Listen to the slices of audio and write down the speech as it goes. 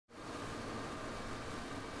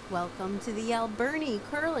Welcome to the Alberni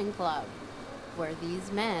Curling Club, where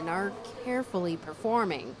these men are carefully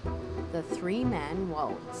performing the three-man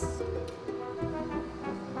waltz.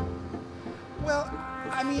 Well,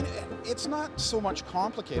 I mean, it's not so much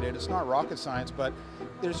complicated. It's not rocket science, but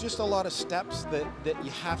there's just a lot of steps that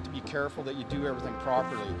you have to be careful that you do everything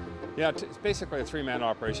properly. Yeah, it's basically a three-man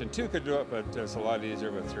operation. Two could do it, but it's a lot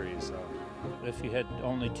easier with three. So, if you had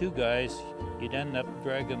only two guys, you'd end up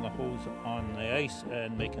dragging the hose on the ice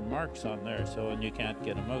and making marks on there. So, and you can't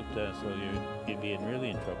get them out, so you'd be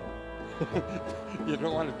really in trouble. You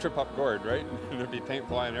don't want to trip up Gord, right? There'd be paint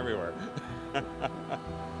flying everywhere.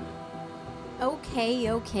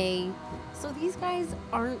 Okay. So these guys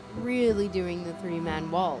aren't really doing the three-man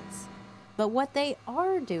waltz, but what they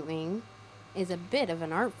are doing is a bit of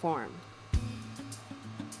an art form.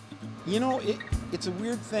 You know, it's a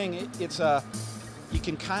weird thing. You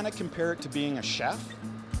can kind of compare it to being a chef,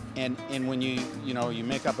 and when you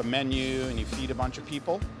make up a menu and you feed a bunch of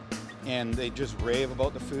people, and they just rave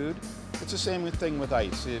about the food. It's the same thing with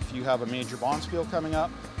ice. If you have a major bonspiel coming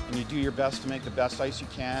up and you do your best to make the best ice you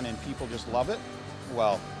can, and people just love it,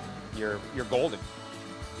 well, you're golden.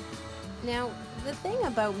 Now, the thing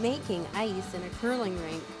about making ice in a curling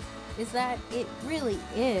rink is that it really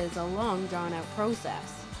is a long, drawn-out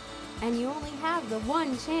process, and you only have the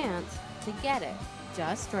one chance to get it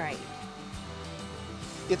just right.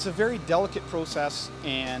 It's a very delicate process,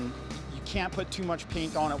 and you can't put too much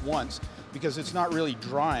paint on at once because it's not really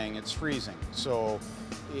drying, it's freezing. So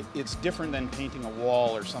it's different than painting a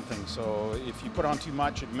wall or something. So if you put on too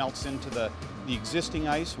much, it melts into the existing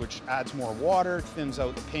ice, which adds more water, thins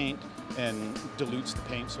out the paint, and dilutes the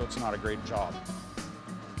paint, so it's not a great job.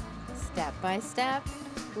 Step by step,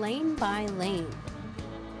 lane by lane.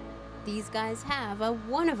 These guys have a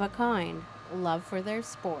one-of-a-kind love for their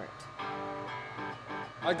sport.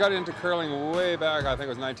 I got into curling way back, I think it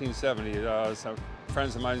was 1970. Some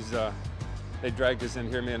friends of mine, they dragged us in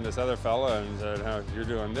here, me and this other fella, and said, oh, you're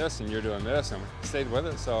doing this and you're doing this, and we stayed with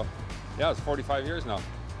it. So, yeah, it's 45 years now.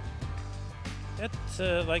 It's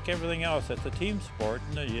like everything else. It's a team sport,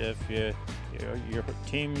 and if your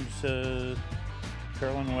team's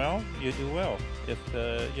curling well, you do well.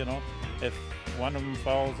 If one of them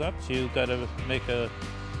falls up, so you've got to make a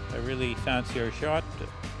really fancier shot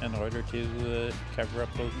in order to cover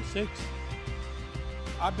up those mistakes.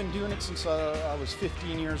 I've been doing it since I was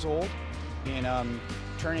 15 years old, and I'm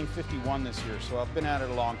turning 51 this year, so I've been at it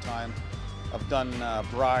a long time. I've done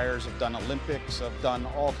Briars, I've done Olympics, I've done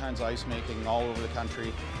all kinds of ice making all over the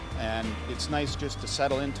country, and it's nice just to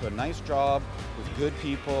settle into a nice job with good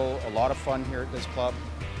people, a lot of fun here at this club.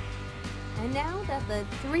 And now that the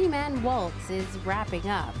three-man waltz is wrapping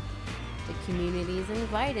up, the community is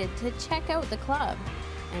invited to check out the club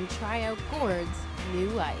and try out Gord's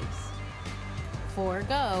new ice. For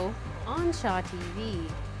Go, on Shaw TV,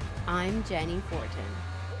 I'm Jenny Fortin.